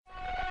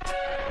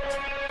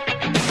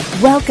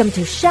Welcome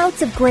to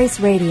Shouts of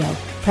Grace Radio,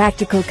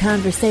 practical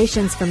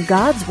conversations from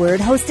God's Word,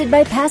 hosted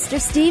by Pastor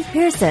Steve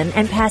Pearson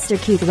and Pastor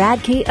Keith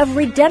Radke of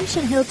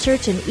Redemption Hill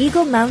Church in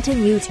Eagle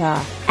Mountain,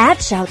 Utah.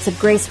 At Shouts of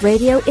Grace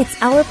Radio,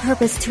 it's our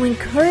purpose to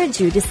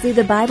encourage you to see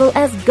the Bible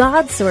as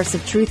God's source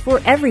of truth for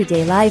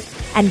everyday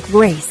life and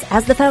grace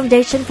as the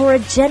foundation for a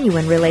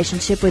genuine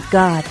relationship with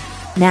God.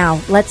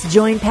 Now, let's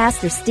join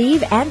Pastor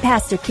Steve and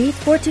Pastor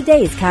Keith for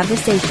today's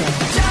conversation.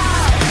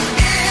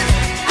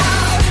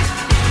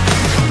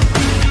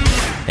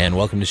 And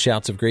welcome to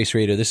Shouts of Grace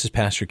Radio. This is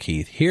Pastor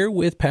Keith here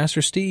with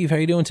Pastor Steve. How are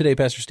you doing today,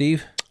 Pastor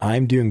Steve?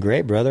 I'm doing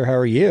great, brother. How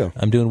are you?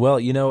 I'm doing well.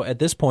 You know, at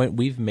this point,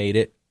 we've made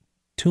it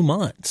 2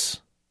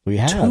 months. We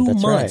have. 2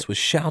 that's months right. with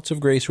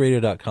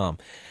shoutsofgraceradio.com.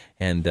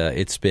 And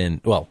it's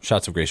been, well,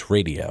 Shouts of Grace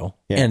Radio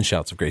and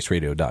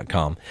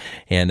shoutsofgraceradio.com.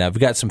 And we've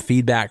got some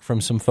feedback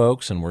from some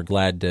folks, and we're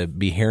glad to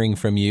be hearing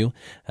from you.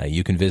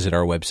 You can visit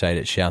our website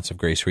at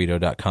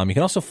shoutsofgraceradio.com. You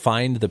can also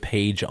find the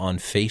page on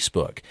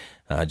Facebook.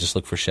 Just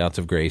look for Shouts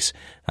of Grace,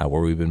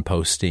 where we've been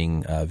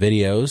posting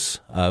videos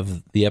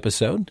of the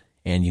episode.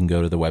 And you can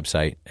go to the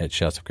website at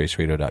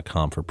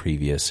shoutsofgraceradio.com for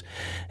previous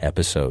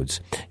episodes.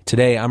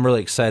 Today, I'm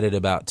really excited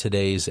about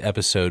today's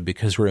episode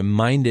because we're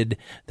reminded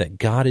that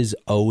God is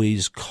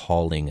always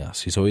calling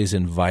us. He's always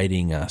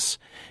inviting us.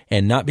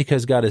 And not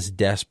because God is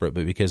desperate,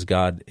 but because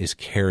God is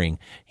caring.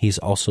 He's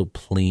also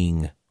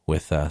pleading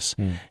with us.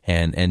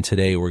 And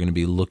today, we're going to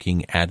be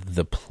looking at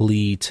the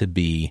plea to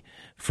be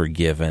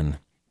forgiven.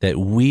 That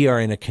we are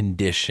in a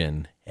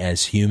condition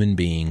as human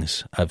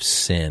beings of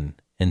sin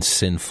and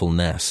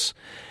sinfulness.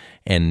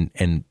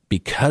 And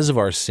because of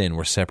our sin,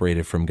 we're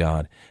separated from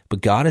God.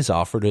 But God has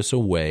offered us a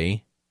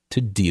way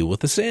to deal with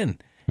the sin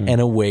and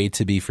a way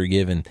to be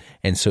forgiven.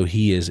 And so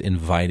He is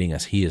inviting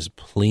us. He is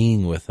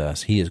pleading with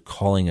us. He is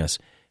calling us,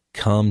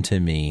 come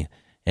to me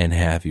and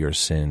have your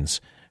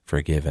sins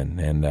forgiven.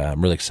 And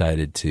I'm really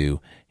excited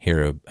to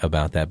hear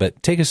about that.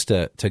 But take us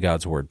to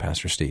God's Word,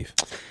 Pastor Steve.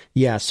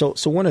 Yeah. So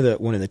one of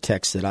the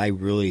texts that I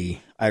really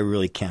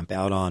camp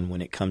out on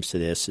when it comes to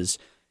this is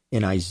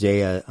in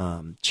Isaiah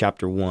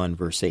chapter 1,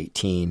 verse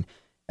 18.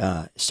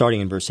 Starting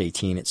in verse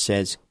 18, it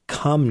says,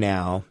 "Come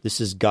now," this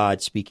is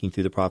God speaking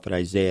through the prophet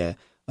Isaiah,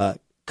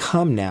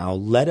 "Come now,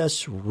 let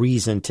us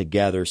reason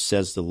together,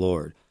 says the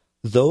Lord.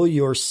 Though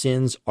your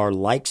sins are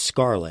like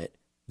scarlet,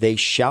 they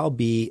shall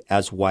be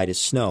as white as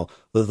snow.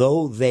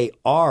 Though they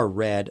are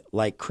red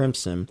like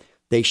crimson,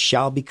 they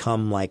shall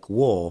become like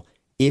wool.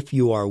 If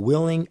you are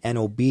willing and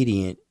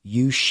obedient,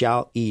 you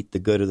shall eat the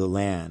good of the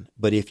land.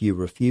 But if you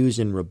refuse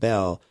and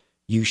rebel,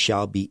 you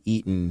shall be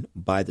eaten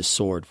by the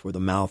sword, for the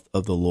mouth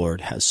of the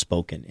Lord has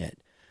spoken it."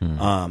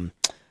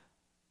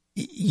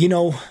 You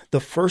know, the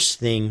first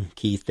thing,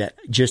 Keith, that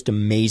just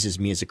amazes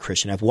me as a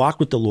Christian, I've walked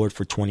with the Lord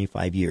for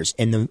 25 years,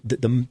 and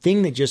the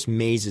thing that just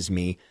amazes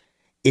me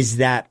is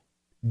that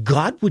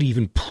God would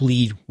even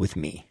plead with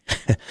me.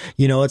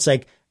 You know, it's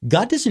like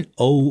God doesn't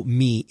owe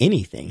me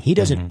anything. He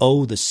doesn't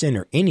owe the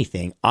sinner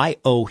anything. I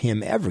owe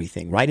him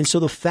everything, right? And so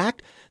the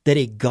fact that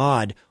a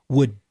God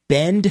would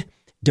bend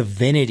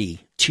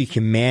divinity to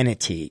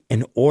humanity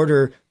in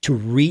order to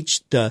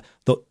reach the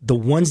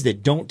ones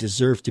that don't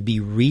deserve to be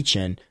reached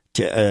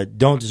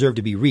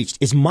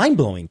is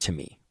mind-blowing to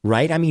me,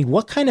 right? I mean,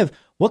 what kind of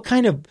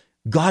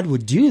God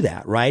would do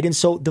that, right? And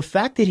so the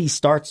fact that He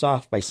starts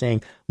off by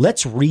saying,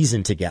 let's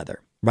reason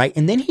together, right?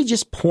 And then He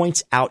just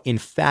points out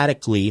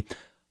emphatically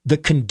the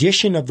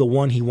condition of the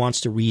one He wants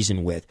to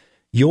reason with.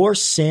 Your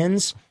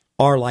sins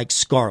are like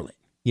scarlet.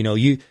 You know,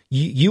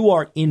 you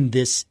are in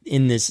this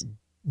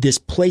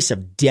place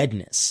of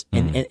deadness,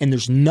 and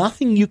there's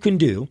nothing you can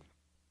do,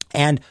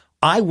 and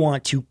I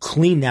want to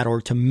clean that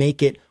or to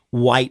make it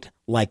white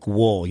like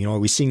wool. You know,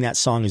 we sing that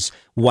song as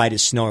white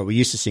as snow, or we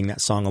used to sing that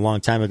song a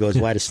long time ago as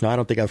white as snow. I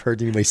don't think I've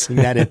heard anybody sing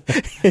that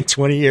in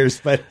 20 years,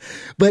 but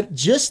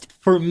just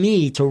for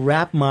me to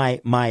wrap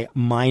my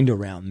mind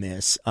around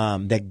this,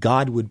 that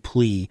God would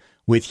plead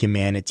with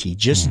humanity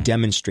just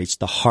demonstrates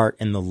the heart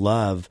and the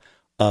love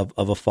of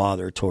a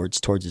father towards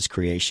His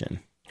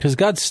creation. Because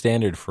God's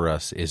standard for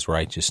us is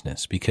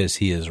righteousness, because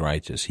He is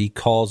righteous. He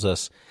calls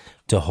us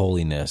to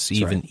holiness.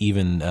 That's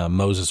even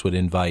Moses would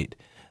invite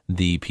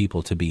the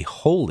people to be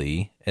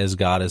holy as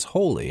God is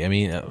holy. I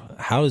mean,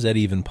 how is that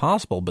even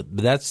possible? But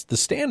that's the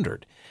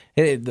standard.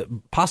 The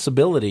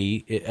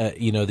possibility,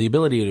 the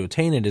ability to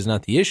attain it is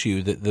not the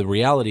issue. The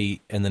reality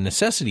and the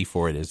necessity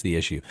for it is the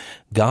issue.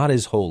 God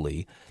is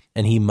holy,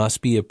 and He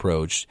must be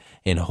approached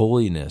in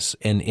holiness.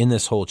 And in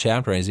this whole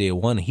chapter, Isaiah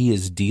 1, He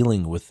is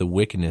dealing with the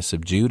wickedness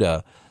of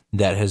Judah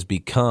that has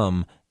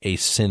become a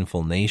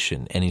sinful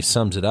nation. And He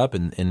sums it up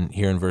in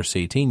here in verse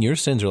 18, your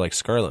sins are like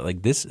scarlet.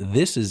 Like this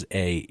is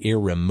a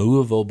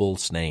irremovable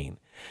stain.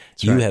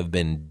 That's you have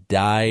been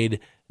dyed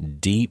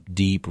deep,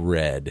 deep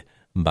red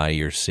by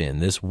your sin.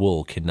 This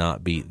wool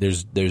cannot be,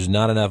 there's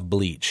not enough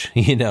bleach,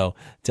 to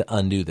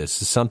undo this.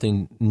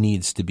 Something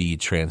needs to be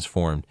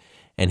transformed.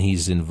 And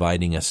He's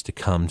inviting us to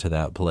come to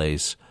that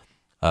place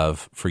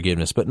of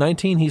forgiveness. But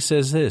 19, He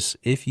says this,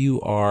 if you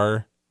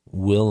are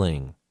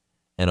willing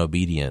and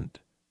obedient,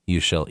 you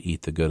shall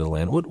eat the good of the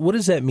land. What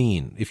does that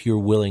mean, if you're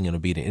willing and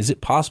obedient? Is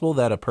it possible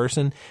that a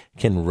person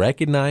can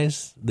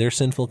recognize their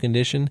sinful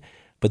condition,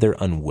 but they're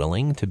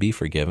unwilling to be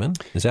forgiven?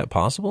 Is that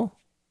possible?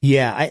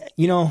 Yeah,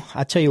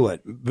 I'll tell you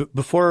what,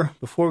 before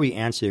we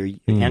answer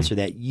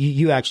that,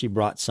 you actually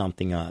brought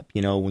something up,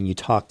 when you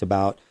talked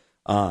about,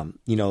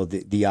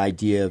 the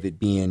idea of it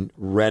being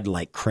red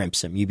like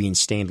crimson, you being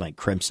stained like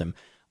crimson.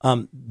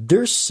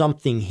 There's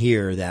something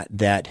here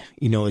that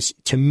is,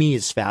 to me,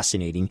 is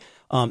fascinating.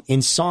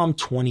 In Psalm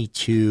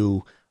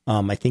 22,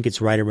 I think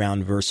it's right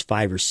around verse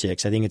 5 or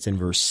 6. I think it's in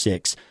verse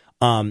 6.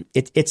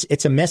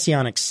 It's a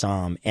messianic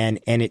psalm, and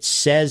it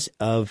says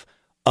of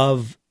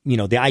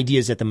the idea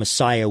is that the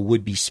Messiah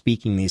would be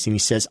speaking these, and he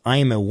says, "I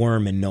am a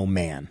worm and no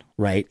man,"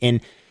 right?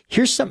 And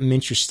here's something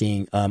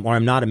interesting, or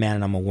I'm not a man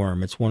and I'm a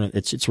worm.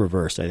 It's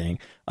reversed, I think,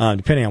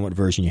 depending on what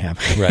version you have.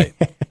 Right.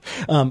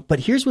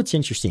 But here's what's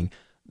interesting.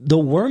 The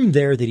worm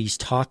there that he's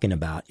talking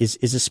about is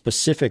a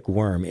specific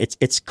worm.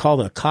 It's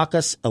called a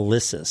Coccus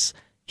ilicis.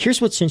 Here's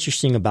what's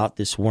interesting about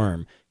this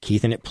worm,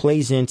 Keith, and it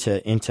plays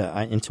into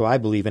I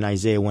believe in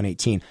Isaiah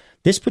 1:18.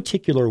 This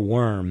particular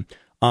worm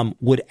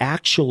would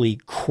actually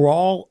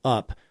crawl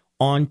up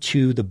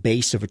onto the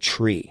base of a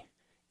tree,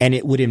 and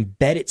it would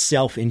embed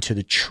itself into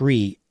the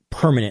tree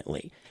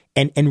permanently.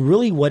 And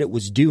really, what it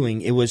was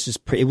doing, it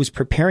was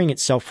preparing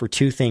itself for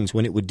two things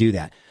when it would do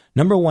that.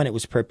 Number one, it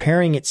was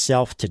preparing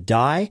itself to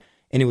die,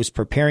 and it was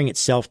preparing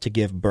itself to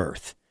give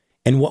birth.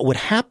 And what would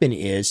happen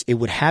is it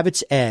would have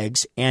its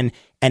eggs, and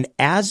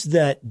as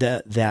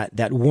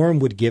that worm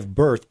would give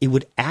birth, it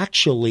would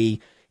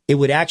actually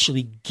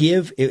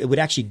give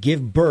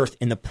birth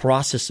in the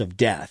process of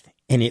death,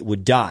 and it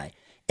would die.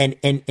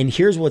 And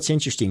here's what's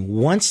interesting: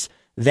 once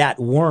that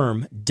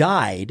worm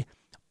died,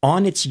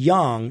 on its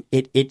young,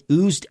 it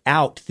oozed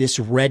out this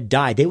red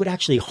dye. They would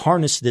actually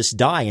harness this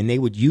dye, and they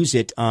would use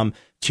it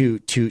to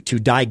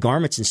dye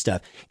garments and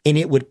stuff, and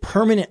it would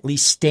permanently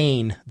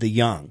stain the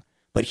young.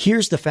 But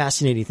here's the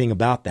fascinating thing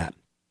about that.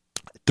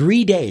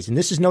 3 days, and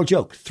this is no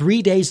joke,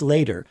 3 days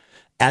later,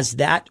 as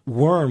that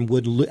worm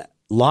would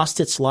lost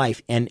its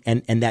life and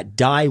that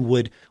dye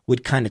would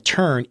kind of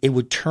turn, it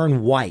would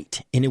turn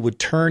white, and it would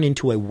turn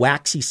into a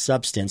waxy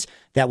substance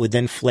that would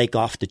then flake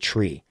off the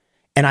tree.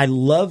 And I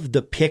love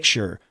the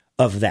picture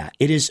of that.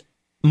 It is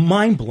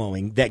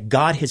mind-blowing that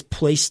God has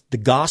placed the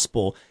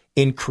gospel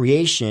in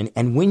creation.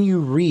 And when you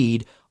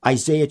read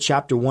Isaiah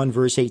chapter 1,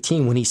 verse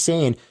 18, when he's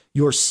saying,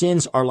 "Your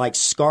sins are like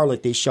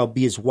scarlet, they shall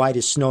be as white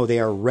as snow. They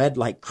are red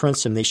like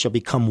crimson, they shall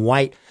become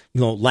white,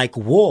 like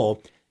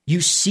wool." You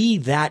see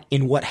that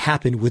in what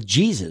happened with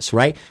Jesus,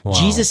 right? Wow.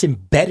 Jesus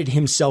embedded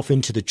himself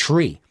into the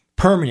tree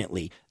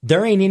permanently.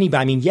 There ain't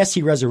anybody. Yes,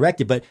 he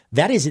resurrected, but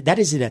that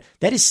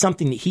is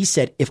something that he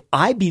said, if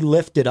I be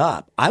lifted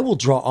up, I will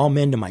draw all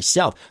men to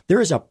myself. There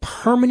is a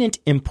permanent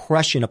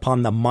impression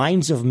upon the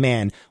minds of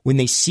men when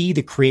they see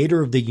the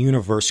creator of the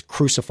universe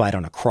crucified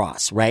on a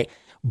cross, right?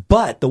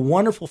 But the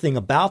wonderful thing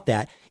about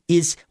that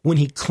is when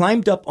he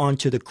climbed up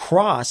onto the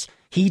cross,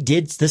 he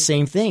did the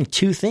same thing,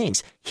 two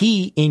things.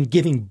 He, in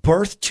giving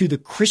birth to the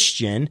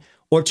Christian,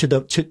 or to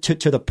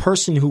the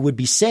person who would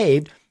be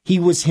saved, he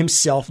was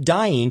himself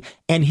dying,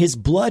 and his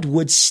blood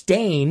would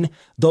stain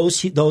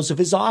those of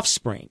his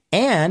offspring.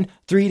 And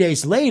 3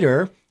 days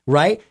later,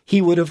 right, he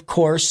would, of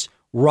course,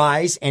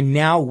 rise, and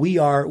now we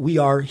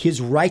are his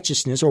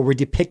righteousness, or we're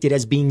depicted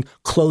as being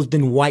clothed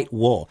in white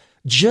wool.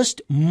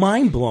 Just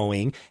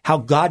mind-blowing how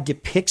God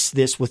depicts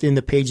this within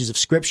the pages of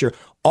Scripture,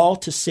 all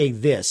to say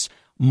this: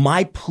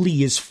 my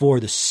plea is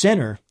for the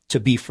sinner to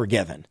be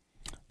forgiven.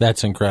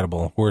 That's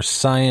incredible. Where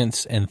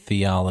science and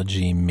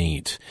theology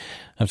meet.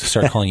 I have to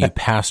start calling you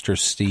Pastor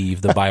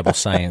Steve, the Bible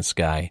science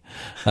guy.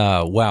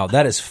 Wow,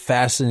 that is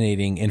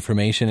fascinating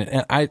information.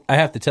 And I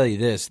have to tell you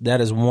this,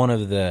 that is one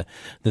of the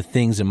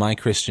things in my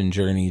Christian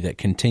journey that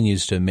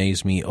continues to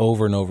amaze me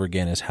over and over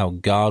again, is how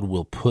God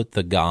will put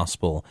the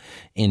gospel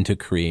into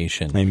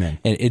creation. Amen.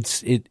 And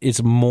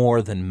it's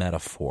more than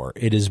metaphor.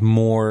 It is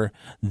more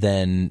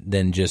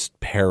than just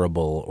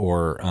parable,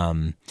 or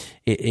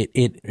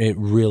it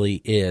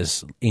really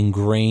is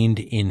ingrained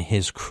in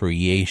his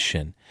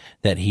creation,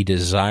 that he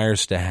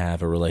desires to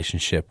have a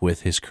relationship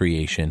with his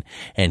creation,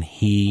 and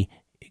he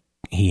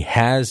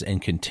has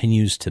and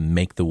continues to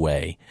make the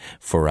way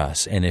for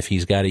us. And if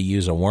he's got to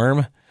use a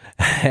worm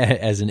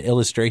as an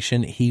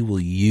illustration, he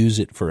will use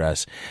it for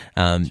us,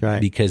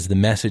 right, because the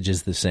message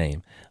is the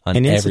same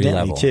on every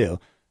level. Too,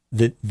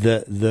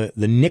 the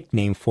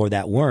nickname for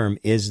that worm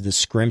is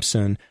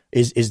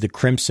the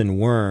crimson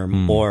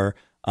worm, or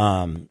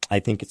I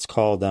think it's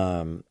called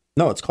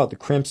it's called the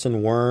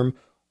crimson worm,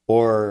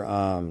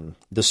 or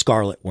the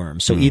scarlet worm.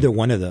 So either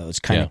one of those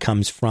kind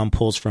of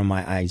pulls from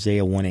my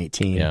Isaiah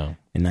 1:18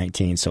 and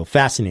 19. So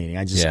fascinating.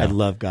 I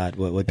love God,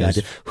 what God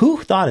did. Who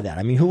thought of that?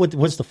 I mean, who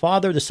was the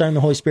Father, the Son, and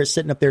the Holy Spirit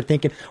sitting up there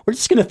thinking, we're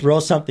just going to throw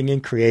something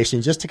in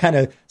creation just to kind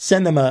of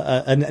send them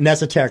an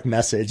esoteric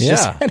message?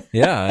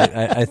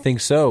 I think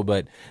so.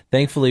 But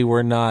thankfully,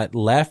 we're not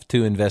left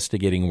to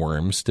investigating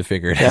worms to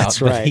figure it out.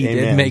 That's right. But he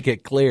Amen. did make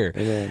it clear.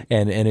 Amen.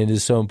 And it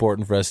is so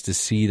important for us to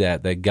see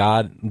that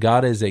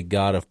God is a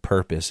God of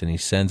purpose, and he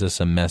sends us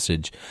a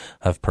message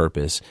of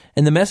purpose.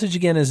 And the message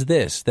again is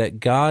this,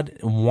 that God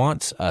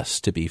wants us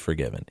to be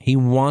forgiven. He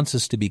wants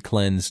us to be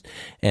cleansed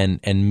and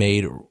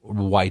made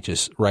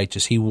righteous.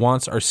 He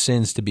wants our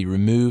sins to be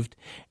removed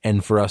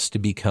and for us to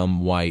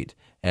become white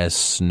as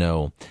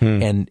snow.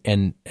 And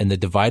the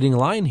dividing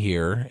line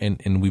here,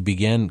 and we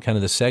began kind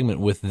of the segment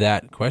with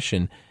that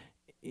question,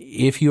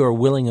 if you are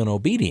willing and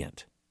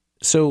obedient.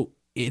 So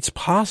it's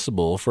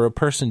possible for a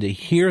person to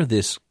hear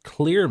this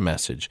clear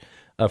message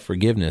of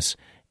forgiveness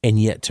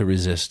and yet to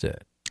resist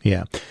it.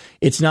 Yeah,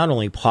 it's not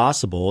only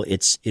possible;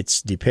 it's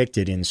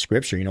depicted in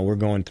Scripture. You know, we're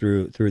going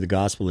through the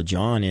Gospel of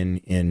John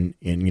in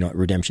at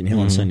Redemption Hill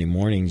on Sunday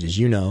mornings, as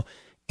you know,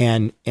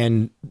 and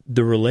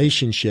the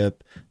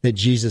relationship that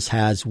Jesus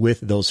has with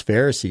those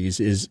Pharisees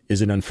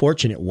is an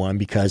unfortunate one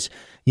because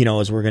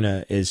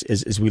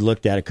as we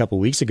looked at a couple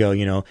of weeks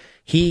ago,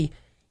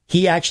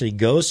 he actually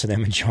goes to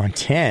them in John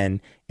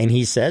 10 and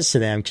he says to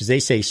them, because they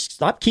say,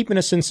 "Stop keeping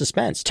us in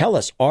suspense. Tell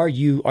us, are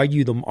you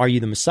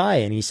the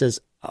Messiah?" And he says,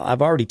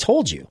 "I've already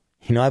told you.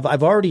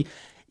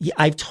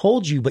 I've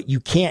told you, but you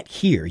can't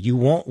hear. You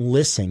won't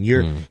listen.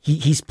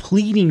 He's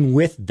pleading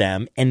with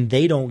them, and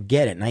they don't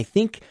get it." And I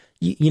think,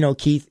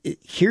 Keith,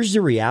 here's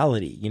the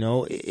reality.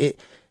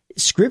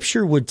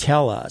 Scripture would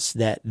tell us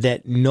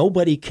that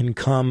nobody can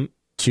come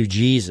to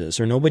Jesus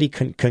or nobody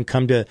can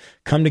come to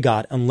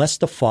God unless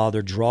the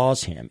Father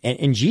draws him.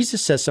 And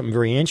Jesus says something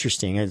very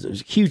interesting.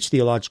 There's huge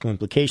theological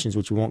implications,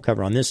 which we won't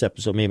cover on this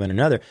episode, maybe on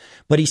another.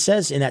 But he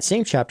says in that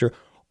same chapter,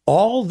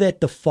 all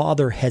that the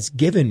Father has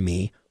given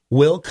me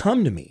will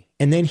come to me.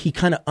 And then he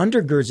kind of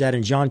undergirds that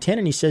in John 10,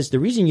 and he says, the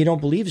reason you don't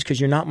believe is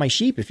because you're not my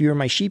sheep. If you were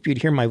my sheep,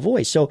 you'd hear my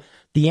voice. So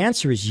the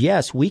answer is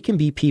yes, we can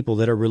be people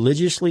that are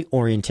religiously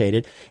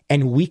orientated,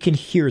 and we can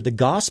hear the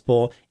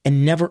gospel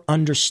and never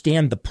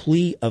understand the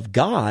plea of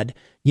God,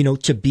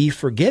 to be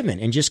forgiven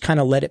and just kind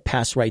of let it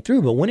pass right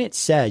through. But when it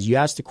says, you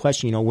asked the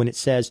question, when it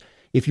says,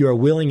 if you are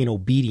willing and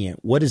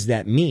obedient, what does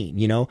that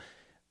mean?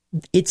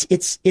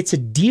 It's a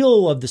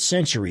deal of the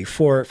century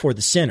for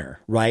the sinner,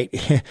 right?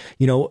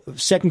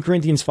 2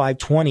 Corinthians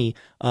 5:20,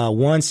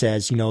 1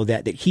 says,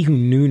 that he who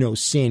knew no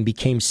sin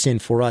became sin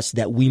for us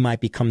that we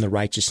might become the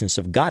righteousness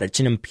of God. It's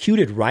an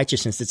imputed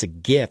righteousness. It's a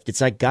gift.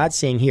 It's like God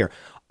saying here,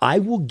 I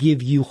will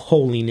give you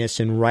holiness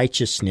and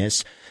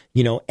righteousness,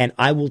 and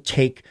I will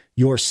take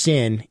your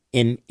sin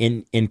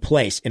in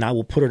place and I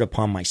will put it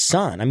upon my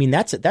son. I mean,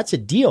 that's a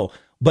deal.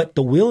 But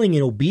the willing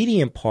and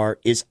obedient part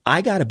is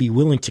I got to be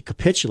willing to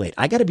capitulate.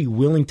 I got to be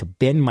willing to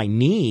bend my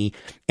knee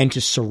and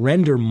to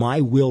surrender my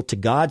will to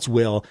God's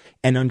will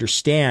and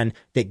understand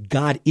that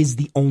God is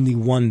the only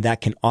one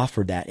that can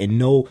offer that. And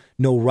no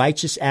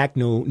righteous act,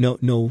 no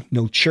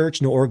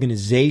church, no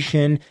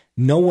organization,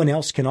 no one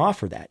else can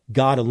offer that.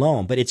 God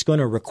alone. But it's going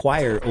to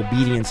require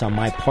obedience on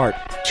my part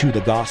to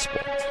the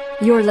gospel.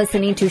 You're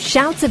listening to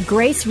Shouts of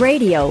Grace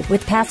Radio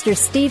with Pastor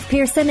Steve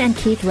Pearson and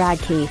Keith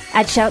Radke.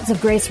 At Shouts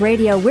of Grace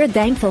Radio, we're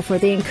thankful for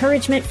the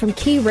encouragement from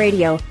Key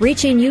Radio,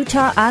 reaching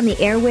Utah on the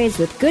airwaves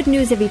with good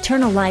news of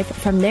eternal life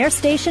from their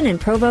station in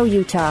Provo,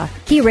 Utah.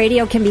 Key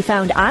Radio can be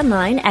found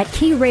online at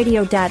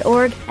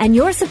keyradio.org, and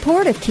your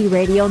support of Key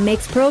Radio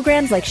makes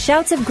programs like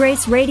Shouts of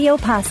Grace Radio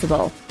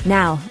possible.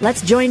 Now,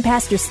 let's join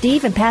Pastor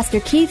Steve and Pastor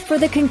Keith for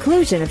the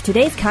conclusion of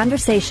today's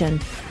conversation.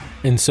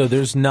 And so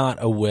there's not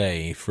a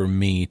way for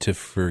me to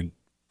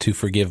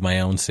forgive my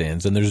own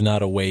sins, and there's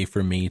not a way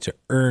for me to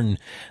earn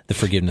the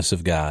forgiveness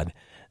of God.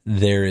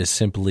 There is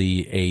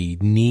simply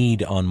a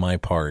need on my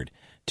part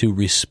to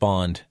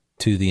respond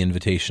to the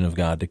invitation of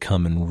God to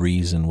come and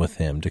reason with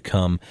him, to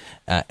come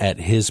at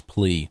his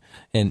plea.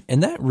 And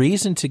that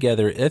reason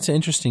together, that's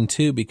interesting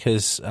too,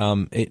 because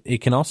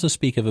it can also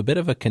speak of a bit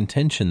of a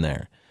contention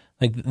there.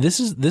 Like this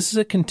is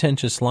a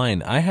contentious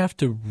line. I have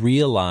to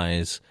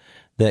realize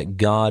that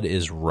God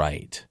is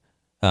right.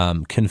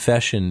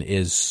 Confession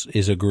is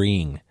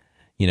agreeing.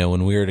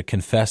 When we are to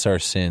confess our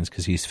sins,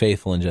 because he's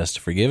faithful and just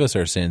to forgive us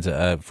our sins,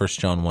 1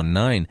 John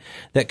 1:9,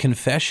 that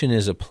confession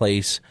is a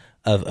place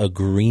of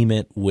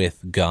agreement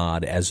with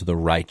God as the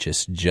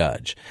righteous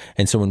judge.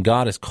 And so when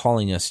God is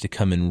calling us to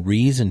come and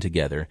reason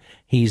together,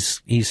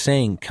 he's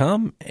saying,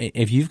 come,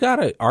 if you've got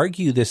to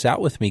argue this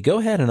out with me, go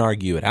ahead and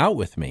argue it out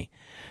with me.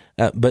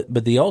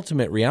 But the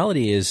ultimate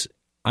reality is,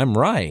 I'm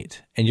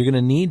right, and you're going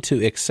to need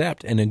to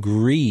accept and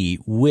agree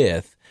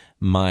with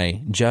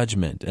my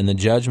judgment. And the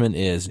judgment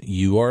is,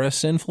 you are a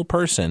sinful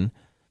person,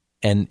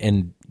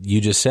 and you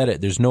just said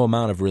it, there's no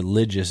amount of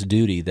religious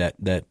duty that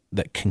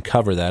can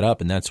cover that up,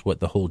 and that's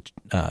what the whole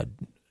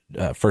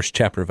first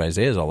chapter of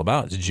Isaiah is all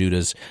about. It's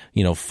Judah's,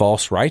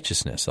 false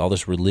righteousness, all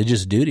this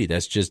religious duty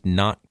that's just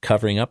not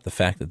covering up the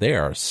fact that they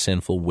are a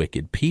sinful,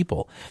 wicked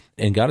people.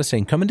 And God is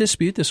saying, come and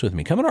dispute this with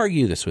me. Come and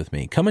argue this with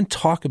me. Come and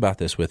talk about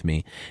this with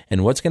me.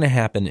 And what's going to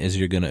happen is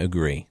you're going to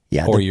agree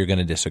or you're going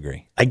to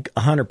disagree. I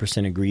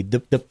 100% agree.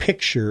 The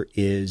picture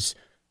is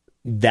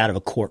that of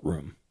a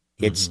courtroom.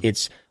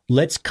 It's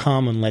let's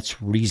come and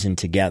let's reason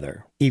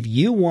together. If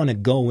you want to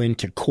go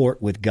into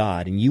court with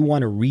God and you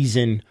want to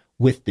reason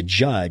with the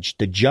judge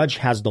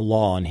has the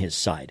law on his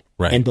side.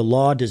 Right. And the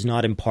law does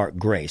not impart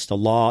grace. The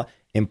law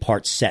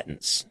imparts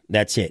sentence.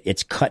 That's it.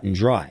 It's cut and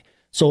dry.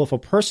 So if a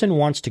person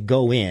wants to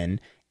go in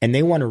and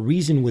they want to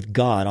reason with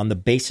God on the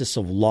basis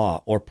of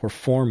law or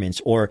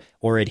performance or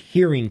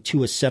adhering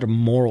to a set of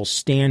moral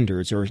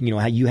standards, or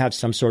how you have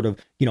some sort of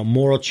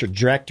moral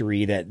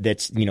trajectory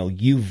that's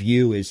you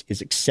view is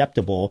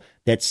acceptable,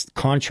 that's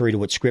contrary to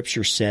what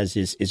Scripture says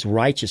is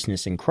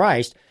righteousness in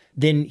Christ,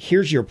 then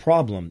here's your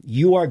problem.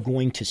 You are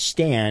going to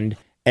stand,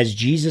 as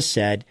Jesus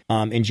said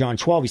in John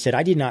 12. He said,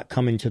 "I did not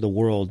come into the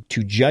world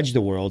to judge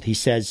the world." He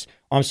says,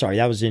 I'm sorry,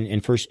 that was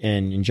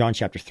in John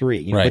chapter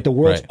 3. Right, but the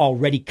world's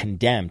already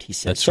condemned, he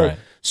said. That's right.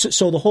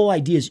 So the whole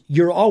idea is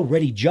you're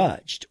already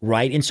judged,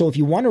 right? And so if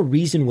you want to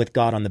reason with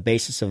God on the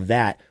basis of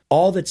that,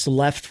 all that's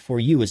left for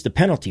you is the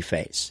penalty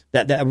phase.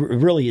 That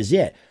really is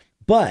it.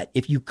 But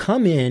if you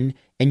come in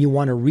and you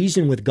want to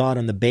reason with God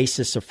on the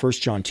basis of 1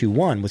 John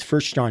 2:1, with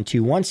 1 John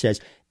 2:1 says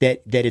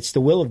that it's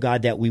the will of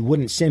God that we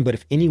wouldn't sin, but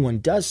if anyone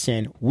does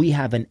sin, we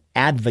have an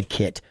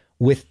advocate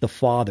with the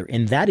Father.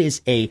 And that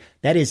is a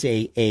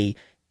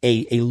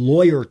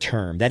lawyer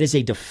term. That is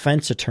a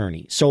defense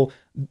attorney. So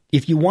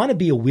if you want to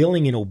be a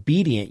willing and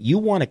obedient, you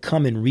want to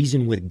come and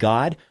reason with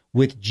God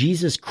with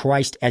Jesus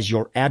Christ as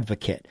your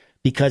advocate.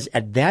 Because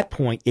at that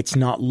point, it's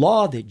not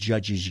law that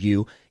judges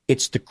you.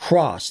 It's the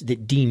cross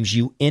that deems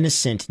you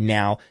innocent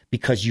now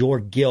because your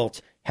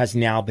guilt has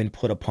now been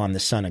put upon the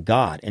Son of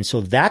God. And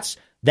so that's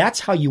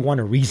how you want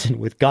to reason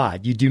with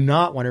God. You do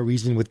not want to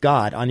reason with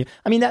God on.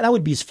 I mean, that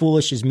would be as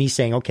foolish as me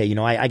saying, okay,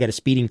 I got a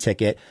speeding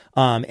ticket,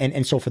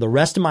 and so for the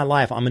rest of my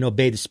life, I'm going to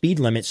obey the speed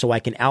limit so I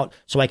can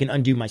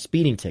undo my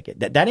speeding ticket.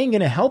 That ain't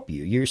going to help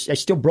you. I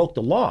still broke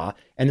the law,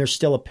 and there's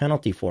still a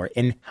penalty for it.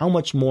 And how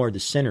much more the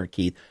sinner,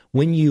 Keith?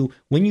 When you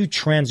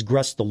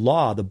transgress the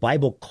law, the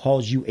Bible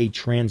calls you a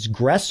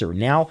transgressor.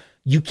 Now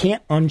you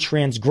can't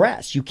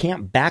untransgress. You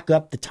can't back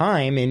up the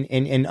time and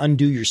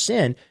undo your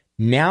sin.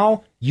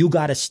 Now you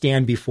got to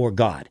stand before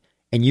God,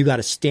 and you got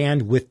to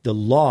stand with the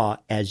law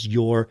as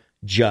your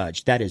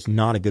judge. That is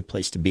not a good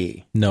place to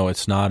be. No,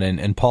 it's not.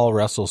 And Paul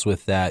wrestles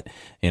with that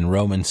in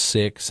Romans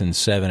 6 and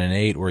 7 and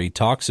 8, where he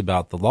talks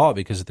about the law,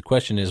 because the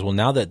question is, well,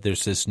 now that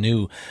there's this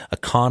new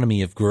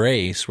economy of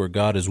grace where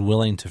God is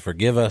willing to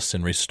forgive us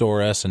and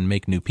restore us and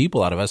make new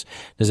people out of us,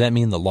 does that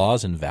mean the law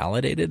is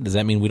invalidated? Does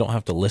that mean we don't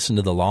have to listen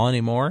to the law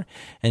anymore?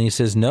 And he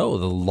says, no,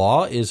 the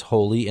law is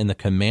holy and the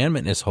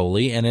commandment is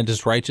holy and it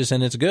is righteous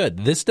and it's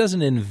good. This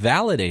doesn't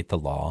invalidate the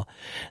law,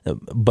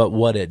 but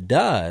what it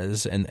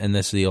does, and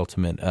this is the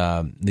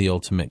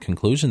ultimate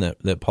conclusion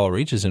that Paul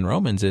reaches in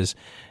Romans, is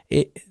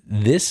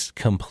this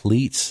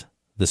completes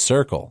the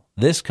circle.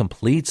 This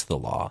completes the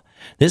law.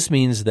 This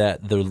means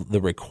that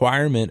the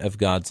requirement of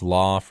God's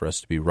law for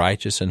us to be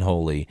righteous and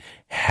holy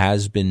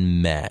has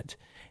been met,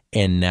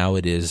 and now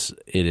it is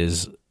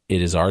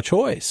our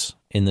choice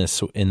in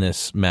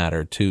this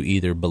matter to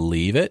either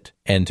believe it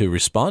and to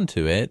respond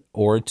to it,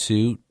 or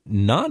to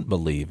not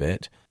believe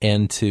it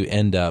and to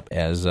end up,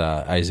 as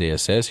Isaiah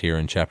says here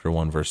in chapter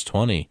 1, verse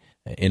 20,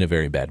 in a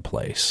very bad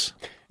place.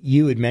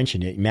 You had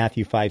mentioned it.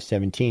 Matthew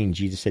 5:17,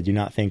 Jesus said, "Do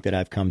not think that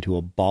I've come to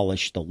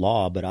abolish the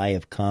law, but I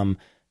have come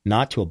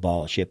not to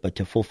abolish it, but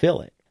to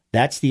fulfill it."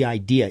 That's the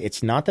idea.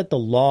 It's not that the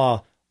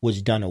law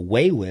was done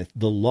away with.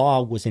 The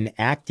law was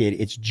enacted.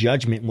 Its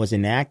judgment was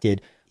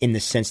enacted in the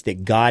sense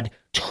that God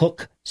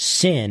took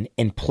sin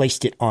and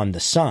placed it on the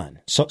Son.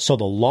 So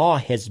the law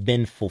has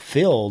been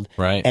fulfilled.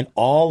 Right. And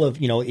all of,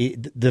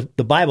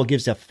 the Bible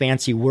gives a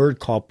fancy word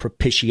called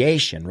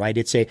propitiation, right?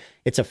 It's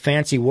a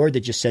fancy word that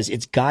just says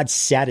it's God's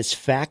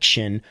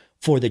satisfaction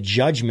for the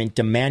judgment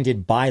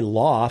demanded by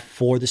law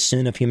for the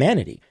sin of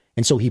humanity.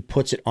 And so he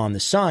puts it on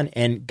the Son,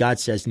 and God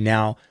says,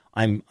 now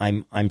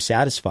I'm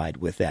satisfied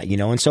with that,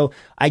 And so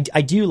I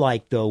do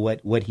like, though,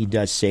 what he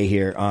does say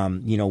here,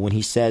 when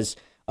he says,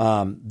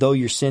 though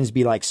your sins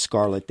be like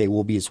scarlet, they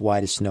will be as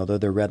white as snow. Though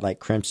they're red like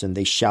crimson,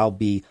 they shall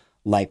be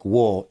like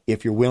wool.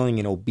 If you're willing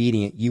and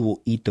obedient, you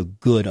will eat the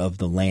good of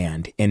the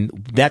land. And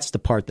that's the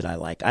part that I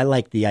like. I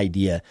like the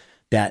idea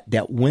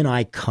that when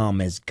I come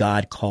as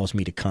God calls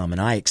me to come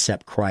and I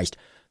accept Christ,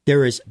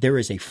 there is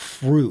a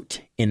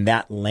fruit in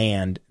that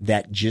land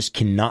that just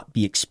cannot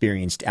be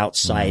experienced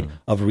outside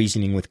of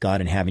reasoning with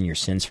God and having your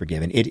sins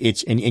forgiven.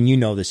 It's and you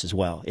know this as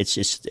well.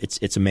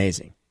 It's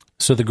amazing.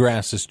 So the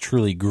grass is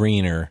truly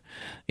greener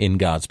in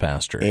God's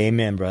pasture.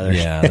 Amen, brother.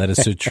 Yeah, that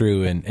is so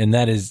true, and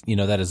that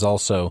is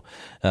also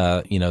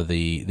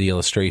the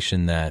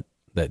illustration that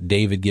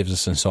David gives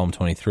us in Psalm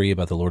 23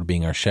 about the Lord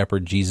being our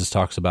shepherd. Jesus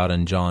talks about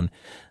in John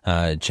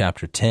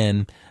chapter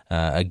 10.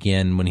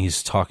 Again, when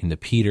he's talking to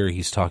Peter,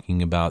 he's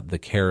talking about the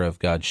care of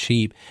God's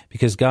sheep,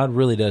 because God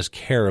really does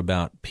care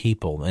about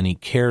people, and he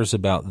cares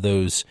about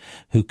those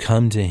who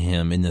come to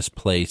him in this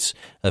place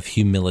of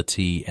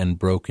humility and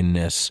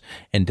brokenness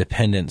and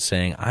dependence,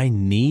 saying, I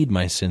need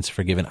my sins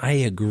forgiven. I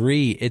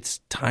agree.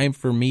 It's time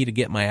for me to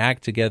get my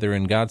act together.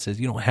 And God says,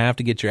 you don't have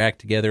to get your act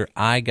together.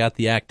 I got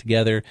the act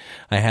together.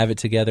 I have it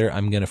together.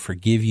 I'm going to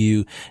forgive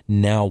you.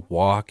 Now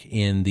walk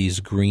in these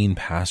green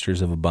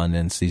pastures of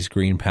abundance, these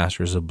green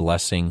pastures of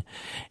blessing.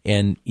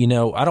 And,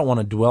 I don't want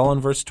to dwell on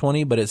verse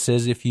 20, but it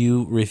says, if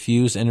you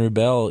refuse and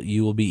rebel,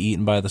 you will be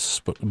eaten by the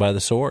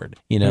sword.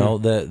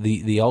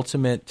 The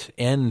ultimate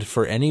end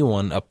for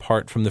anyone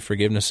apart from the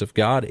forgiveness of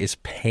God is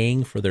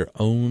paying for their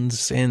own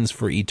sins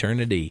for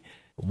eternity.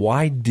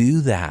 Why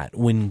do that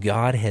when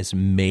God has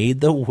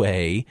made the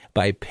way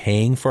by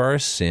paying for our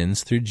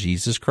sins through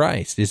Jesus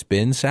Christ? It's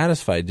been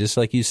satisfied, just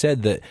like you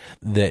said,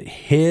 that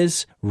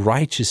his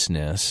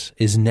righteousness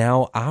is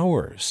now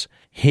ours.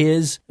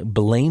 His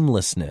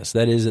blamelessness,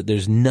 that is, that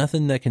there's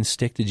nothing that can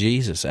stick to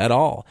Jesus at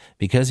all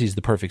because he's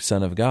the perfect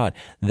Son of God.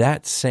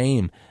 That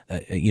same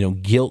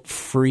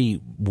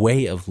guilt-free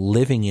way of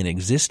living and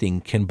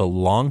existing can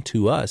belong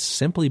to us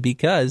simply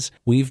because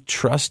we've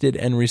trusted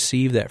and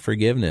received that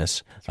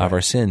forgiveness of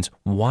our sins.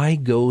 Why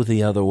go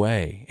the other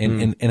way?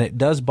 And it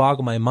does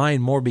boggle my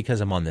mind more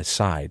because I'm on this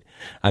side.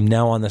 I'm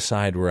now on the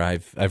side where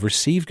I've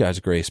received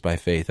God's grace by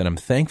faith, and I'm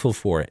thankful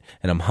for it,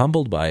 and I'm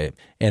humbled by it.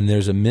 And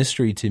there's a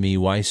mystery to me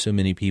why so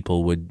many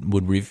people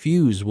would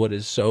refuse what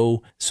is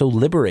so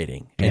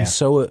liberating and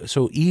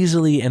so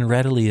easily and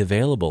readily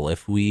available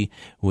if we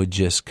would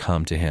just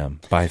come to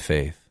him by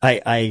faith.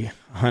 I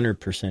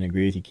 100%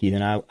 agree with you, Keith,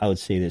 and I would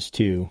say this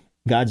too.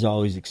 God's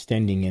always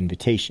extending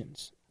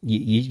invitations.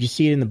 You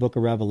see it in the book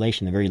of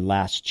Revelation, the very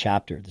last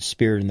chapter. The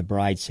Spirit and the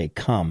bride say,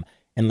 come,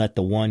 and let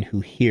the one who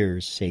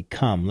hears say,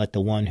 come. Let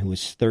the one who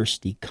is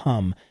thirsty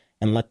come,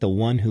 and let the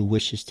one who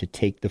wishes to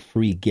take the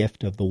free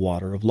gift of the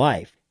water of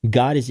life.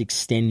 God is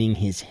extending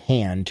his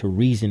hand to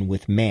reason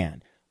with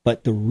man.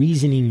 But the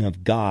reasoning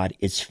of God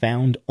is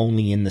found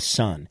only in the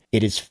Son.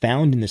 It is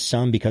found in the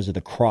Son because of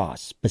the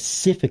cross,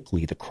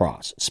 specifically the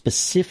cross.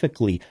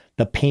 Specifically,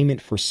 the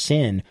payment for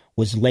sin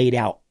was laid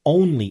out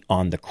only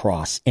on the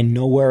cross and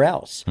nowhere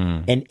else.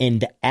 And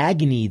the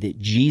agony that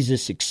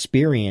Jesus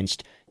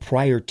experienced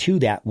prior to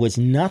that was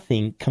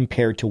nothing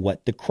compared to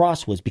what the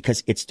cross was,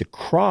 because it's the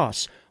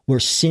cross where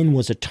sin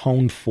was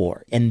atoned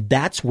for. And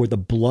that's where the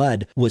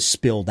blood was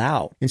spilled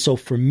out. And so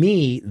for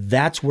me,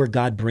 that's where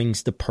God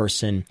brings the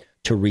person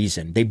to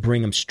reason. He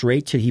brings him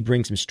straight to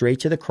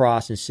the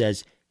cross and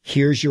says,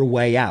 here's your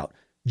way out.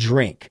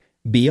 Drink.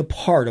 Be a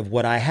part of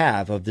what I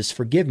have of this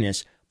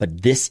forgiveness,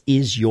 but this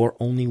is your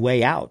only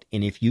way out.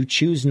 And if you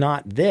choose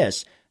not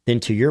this, then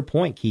to your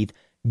point, Keith,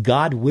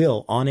 God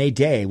will, on a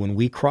day when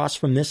we cross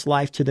from this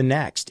life to the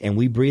next and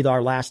we breathe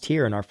our last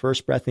here and our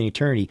first breath in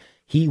eternity,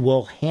 he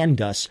will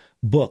hand us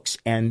books,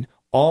 and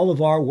all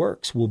of our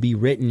works will be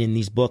written in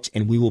these books,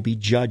 and we will be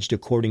judged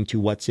according to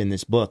what's in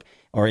this book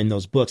or in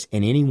those books.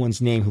 And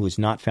anyone's name who is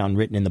not found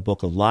written in the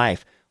book of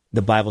life,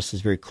 the Bible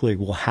says very clearly,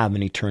 will have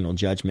an eternal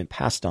judgment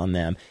passed on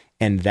them.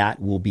 And that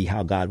will be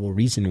how God will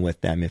reason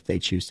with them if they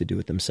choose to do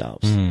it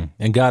themselves.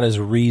 And God is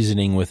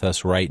reasoning with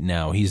us right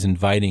now. He's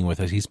inviting with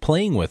us. He's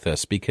playing with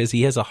us because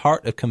he has a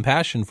heart of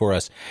compassion for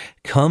us.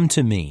 Come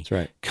to me. That's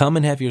right. Come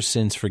and have your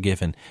sins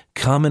forgiven.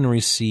 Come and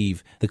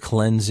receive the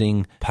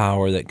cleansing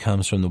power that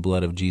comes from the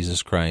blood of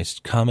Jesus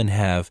Christ. Come and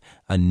have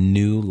a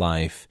new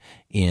life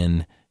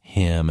in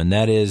him. And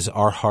that is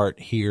our heart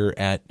here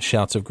at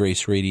Shouts of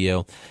Grace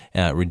Radio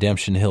at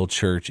Redemption Hill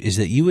Church, is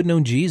that you would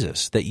know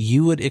Jesus, that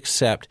you would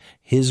accept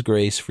his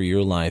grace for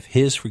your life,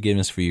 his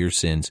forgiveness for your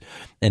sins,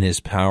 and his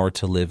power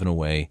to live in a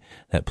way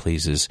that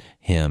pleases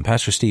him.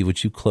 Pastor Steve,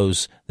 would you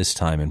close this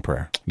time in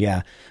prayer?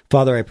 Yeah.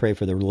 Father, I pray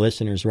for the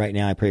listeners right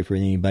now. I pray for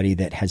anybody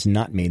that has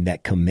not made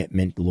that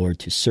commitment, Lord,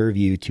 to serve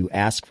you, to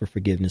ask for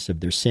forgiveness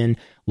of their sin.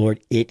 Lord,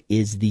 it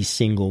is the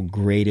single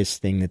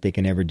greatest thing that they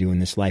can ever do in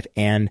this life,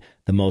 and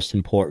the most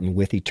important,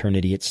 with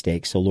eternity at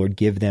stake. So, Lord,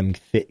 give them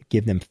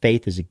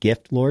faith as a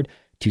gift, Lord,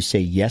 to say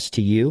yes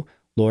to you.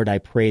 Lord, I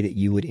pray that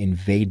you would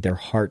invade their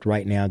heart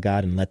right now,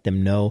 God, and let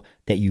them know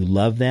that you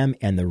love them,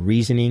 and the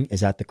reasoning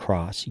is at the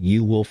cross.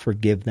 You will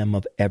forgive them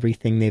of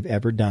everything they've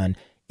ever done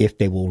if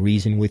they will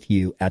reason with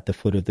you at the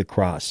foot of the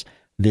cross.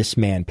 This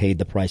man paid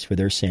the price for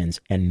their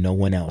sins and no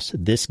one else.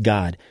 This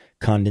God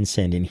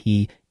condescended, and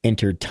he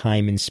entered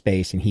time and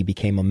space, and he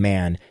became a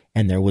man,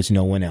 and there was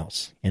no one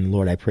else. And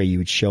Lord, I pray you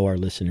would show our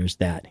listeners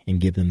that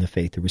and give them the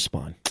faith to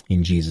respond.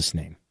 In Jesus'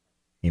 name.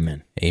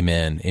 Amen.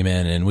 Amen.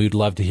 Amen. And we'd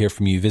love to hear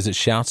from you. Visit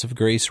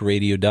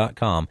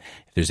shoutsofgraceradio.com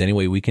if there's any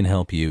way we can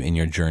help you in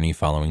your journey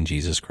following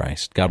Jesus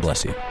Christ. God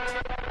bless you.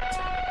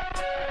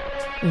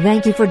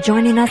 Thank you for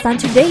joining us on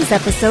today's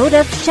episode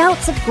of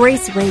Shouts of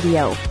Grace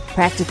Radio.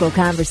 Practical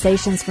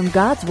conversations from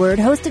God's Word,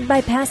 hosted by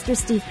Pastor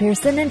Steve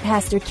Pearson and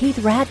Pastor Keith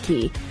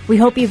Radke. We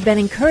hope you've been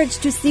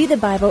encouraged to see the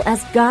Bible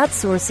as God's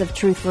source of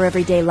truth for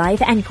everyday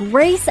life and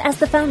grace as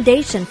the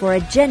foundation for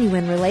a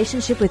genuine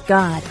relationship with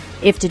God.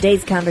 If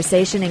today's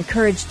conversation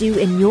encouraged you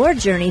in your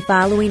journey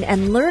following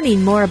and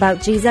learning more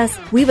about Jesus,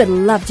 we would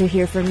love to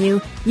hear from you.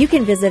 You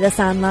can visit us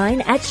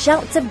online at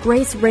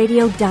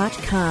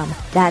shoutsofgraceradio.com.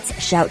 That's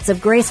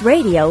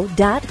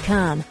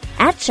shoutsofgraceradio.com.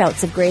 At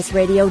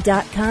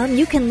shoutsofgraceradio.com,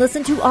 you can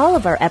listen to all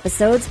of our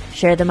episodes,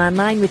 share them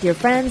online with your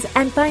friends,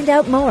 and find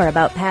out more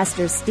about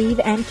Pastors Steve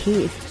and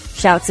Keith.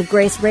 Shouts of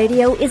Grace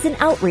Radio is an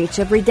outreach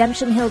of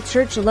Redemption Hill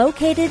Church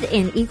located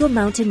in Eagle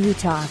Mountain,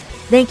 Utah.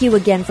 Thank you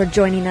again for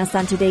joining us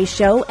on today's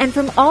show, and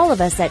from all of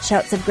us at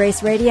Shouts of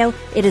Grace Radio,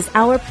 it is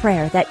our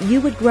prayer that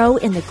you would grow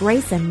in the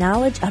grace and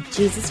knowledge of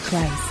Jesus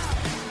Christ.